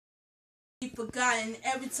forgotten.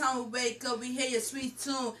 Every time we wake up, we hear your sweet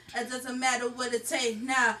tune. It doesn't matter what it takes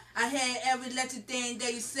now. I hear every little thing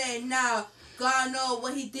that you say now. God know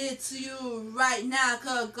what he did to you right now,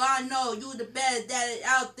 cause God know you the best that is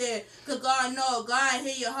out there, cause God know, God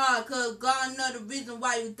hear your heart, cause God know the reason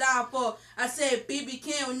why you died for. I said BB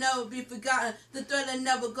King will never be forgotten, the thriller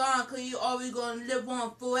never gone, cause you always gonna live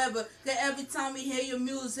on forever, cause every time we hear your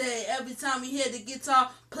music, every time we hear the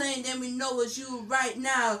guitar playing, then we know it's you right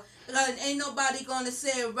now. Cause ain't nobody gonna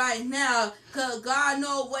say it right now. Cause God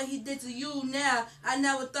know what he did to you now. I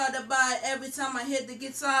never thought about it. Every time I hit the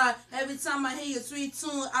guitar, every time I hear your sweet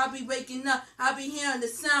tune, I'll be waking up. I'll be hearing the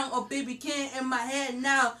sound of BB King in my head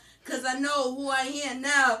now. Cause I know who I am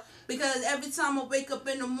now. Because every time I wake up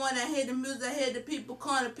in the morning, I hear the music, I hear the people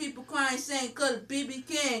calling, the people crying, saying, cause BB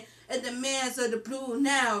King is the man of the blue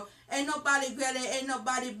now. Ain't nobody greater, ain't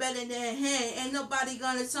nobody better than him. Ain't nobody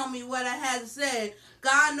gonna tell me what I had to say.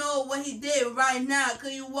 God know what he did right now,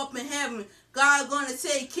 cause you up in heaven. God gonna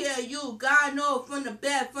take care of you. God know from the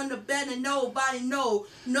bed, and nobody know.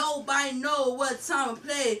 Nobody know what time to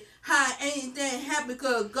play, how anything happen,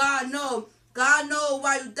 cause God know. God know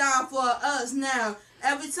why you died for us now.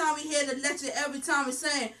 Every time we hear the lecture, every time we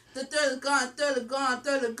saying, the third is gone, third is gone,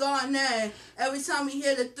 third is gone now. Every time we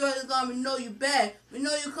hear the third is gone, we know you back. We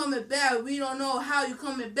know you coming back. We don't know how you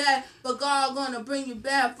coming back, but God gonna bring you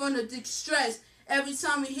back from the distress. Every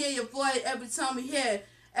time we hear your voice, every time we hear,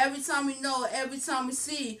 every time we know, every time we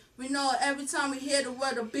see, we know every time we hear the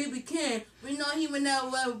word of BB King, we know he will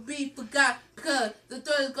never be forgot, because the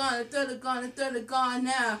third is gone, the third is gone, the third is gone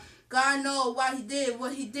now. God know why he did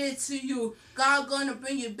what he did to you. God gonna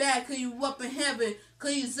bring you back, cause you up in heaven,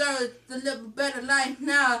 cause you deserve to live a better life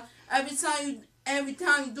now. Every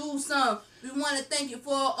time you do something, we want to thank you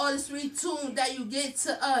for all the sweet tunes that you get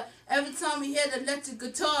to us. Every time we hear the electric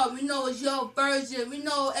guitar, we know it's your version. We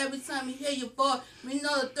know every time we hear your voice, we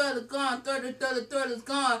know the third is gone, third is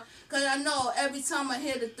gone. Cause I know every time I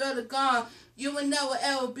hear the third is gone, you will never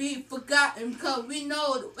ever be forgotten. Cause we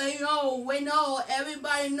know,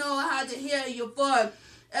 everybody know how to hear your voice.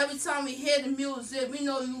 Every time we hear the music, we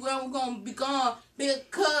know you're gonna be gone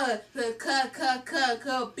because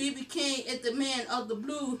BB King is the man of the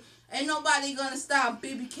blue. Ain't nobody gonna stop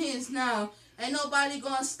BB Kings now. Ain't nobody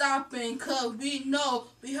gonna stop him, cause we know,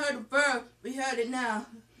 we heard the verb, we heard it now.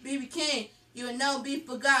 BB King, you will never be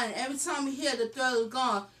forgotten. Every time we hear the third is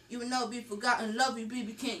gone, you will never be forgotten. Love you,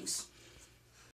 BB Kings.